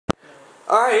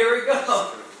Alright, here we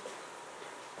go.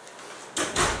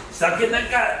 Suck in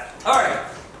that gut. Alright.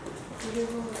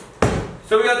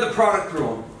 So we got the product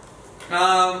rule.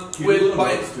 Can you do little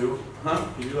notes too? Huh?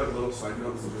 Can you do like little side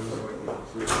notes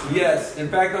too? Yes. In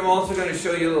fact, I'm also going to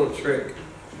show you a little trick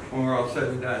when we're all said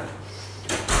and done.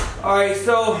 Alright,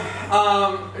 so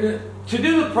to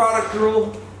do the product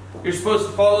rule, you're supposed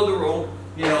to follow the rule.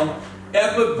 You know,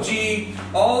 f of g,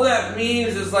 all that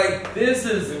means is like this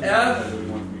is f,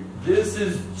 this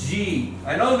is g.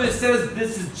 I know this says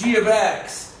this is g of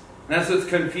x, and that's what's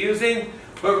confusing,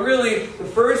 but really the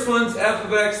first one's f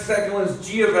of x, the second one's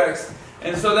g of x,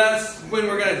 and so that's when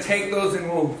we're going to take those and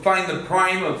we'll find the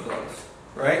prime of those,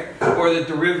 right? Or the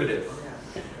derivative.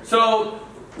 So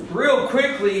real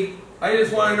quickly, I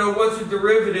just want to know what's the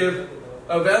derivative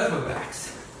of f of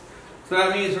x. So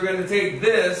that means we're going to take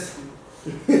this,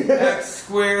 x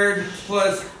squared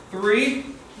plus 3.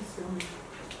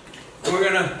 And we're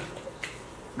going to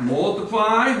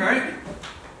multiply, right?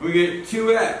 We get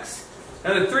 2x.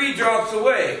 And the 3 drops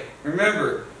away.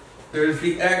 Remember, there's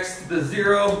the x to the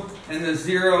 0, and the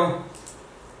 0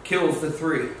 kills the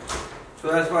 3. So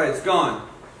that's why it's gone.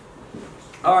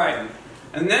 Alright,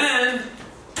 and then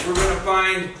we're going to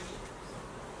find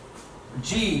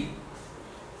g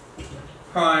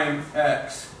prime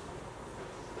x.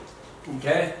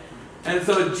 Okay? And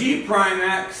so g prime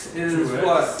x is 2x.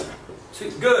 What?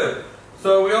 Good.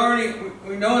 So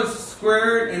we know it's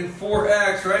squared and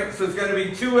 4x, right? So it's going to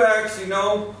be 2x, you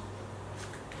know.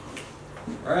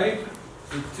 Right?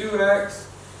 So 2x.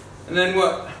 And then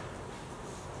what?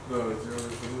 The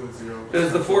 0.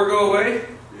 Does the 4 go away?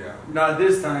 Yeah. Not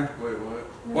this time. Wait, what?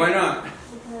 Why not?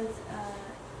 Because,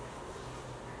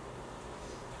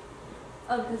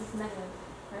 because it's negative,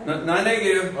 right? Not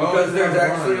negative, because there's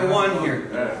actually a 1 here.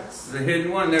 X. There's a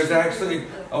hidden 1. There's actually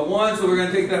a 1, so we're going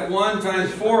to take that 1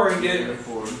 times 4 and get...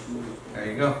 4.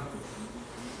 There you go.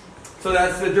 So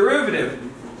that's the derivative.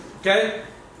 Okay?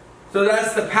 So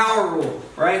that's the power rule,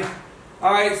 right?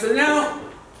 Alright, so now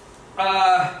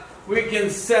we can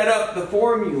set up the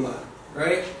formula,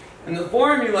 right? And the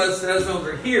formula says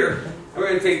over here, we're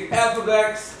going to take f of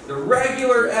x, the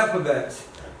regular f of x.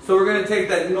 So we're going to take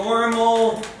that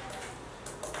normal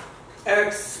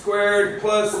x squared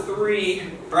plus 3,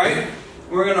 right?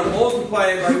 We're going to multiply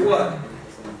it by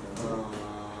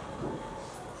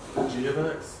what? G of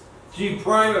x? G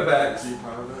prime of x. G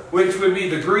prime of x? Which would be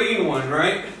the green one,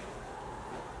 right?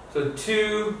 So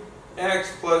 2x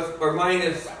plus or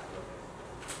minus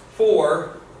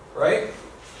 4, right?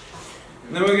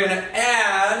 And then we're going to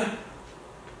add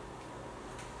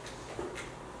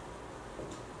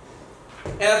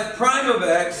f prime of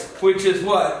x, which is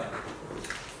what?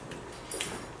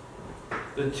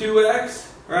 The 2x,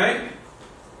 right?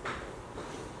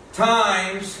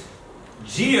 Times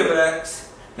g of x.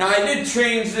 Now I did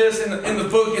change this in the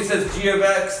book. It says g of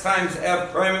x times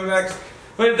f prime of x,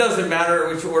 but it doesn't matter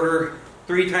which order.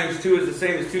 3 times 2 is the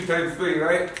same as 2 times 3,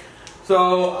 right?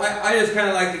 So I just kind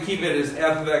of like to keep it as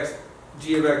f of x,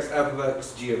 g of x, f of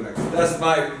x, g of x.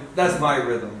 That's my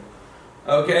rhythm.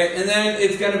 Okay, and then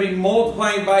it's going to be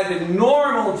multiplying by the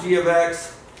normal g of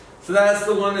x. So that's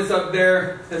the one that's up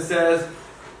there that says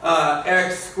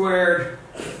x squared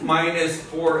minus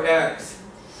 4x.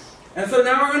 And so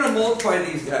now we're going to multiply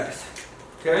these guys.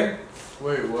 Okay?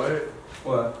 Wait, what?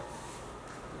 What?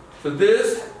 So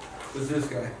this was this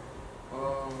guy.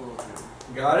 Oh, okay.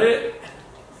 Got it?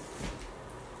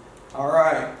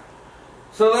 Alright.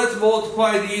 So let's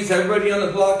multiply these. Everybody on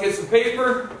the block gets a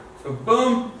paper. So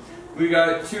boom. We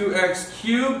got 2x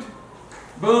cubed.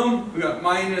 Boom. We got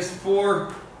minus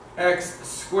 4x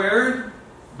squared.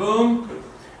 Boom.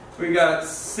 We got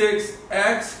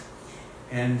 6x.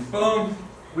 And boom.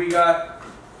 We got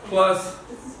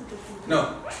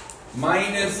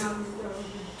minus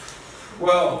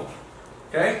 12.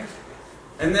 Okay?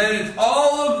 And then it's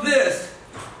all of this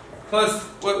plus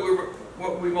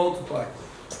what we multiply.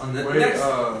 On the next.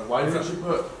 Why didn't you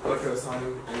put like a sign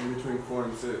in between 4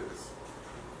 and 6?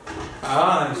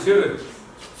 Ah, I should.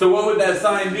 So what would that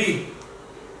sign be?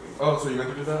 Oh, so you meant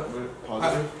to do that?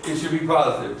 Positive? It should be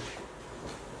positive.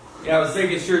 Yeah, I was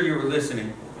making sure you were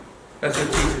listening. That's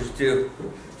what teachers do.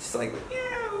 It's like,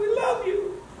 yeah, we love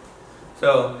you.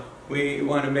 So we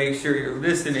want to make sure you're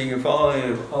listening and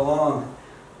following along.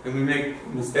 And we make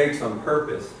mistakes on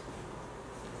purpose.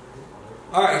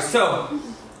 Alright, so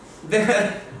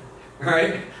then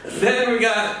we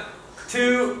got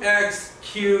 2x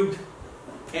cubed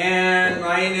and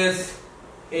minus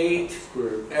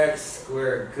 8x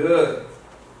squared. Good.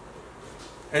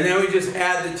 And then we just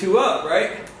add the 2 up,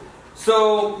 right?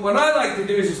 So what I like to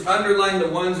do is just underline the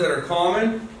ones that are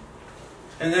common,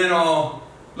 and then I'll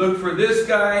look for this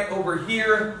guy over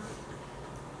here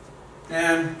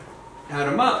and add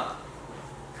them up.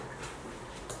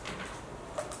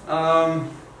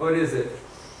 What is it?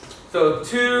 So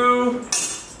 2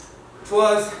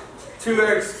 plus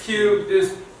 2x cubed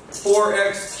is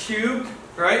 4x cubed,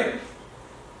 right?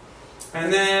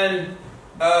 And then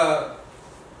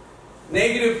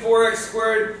negative 4x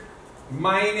squared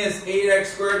minus 8x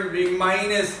squared would be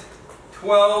minus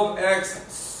 12x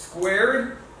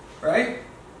squared, right?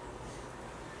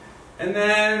 And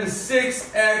then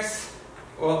 6x,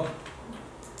 well,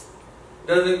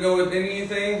 doesn't go with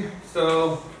anything,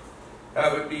 so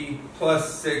that would be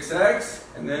plus 6x,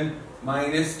 and then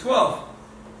minus 12.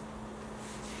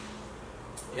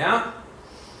 Yeah?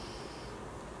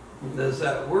 Does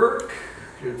that work?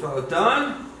 It's all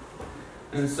done.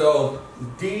 And so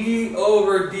d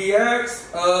over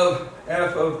dx of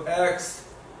f of x,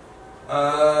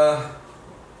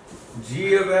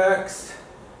 g of x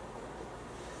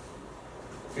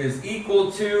is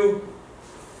equal to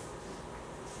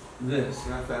this. Is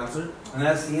that the answer? And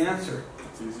that's the answer.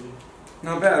 It's easy.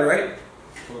 Not bad, right?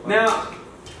 Now,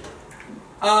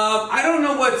 I don't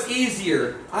know what's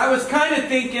easier. I was kind of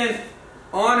thinking,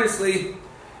 honestly,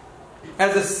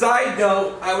 as a side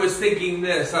note, I was thinking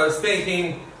this. I was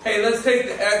thinking, hey, let's take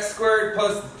the x squared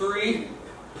plus the 3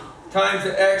 times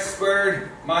the x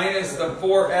squared minus the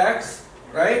 4x,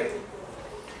 right?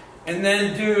 And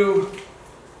then do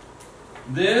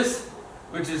this,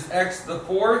 which is x to the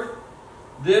 4th.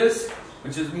 This,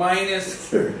 which is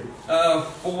minus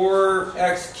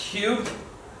 4x cubed.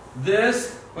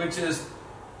 This, which is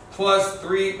plus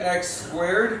 3x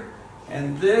squared.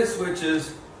 And this, which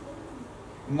is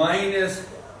minus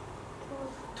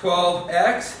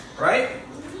 12x, right?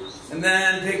 And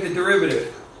then take the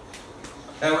derivative.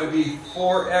 That would be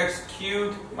 4x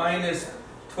cubed minus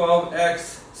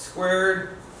 12x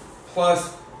squared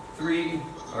plus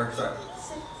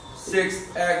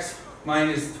 6x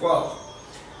minus 12.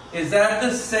 Is that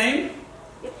the same?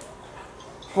 Yep.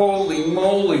 Holy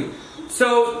moly.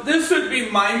 So this would be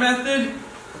my method,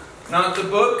 not the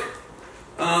book.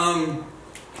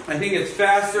 I think it's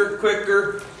faster,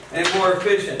 quicker, and more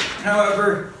efficient.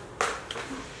 However,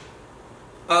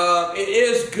 it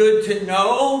is good to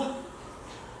know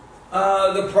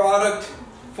the product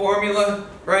formula,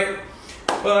 right?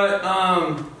 But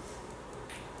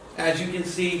as you can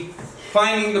see,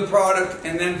 finding the product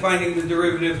and then finding the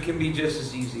derivative can be just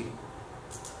as easy.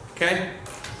 Okay?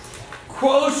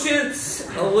 Quotients,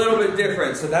 a little bit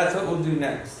different, so that's what we'll do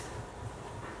next.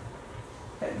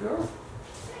 Hey, girl.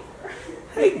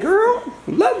 Hey, girl.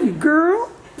 Love you,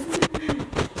 girl.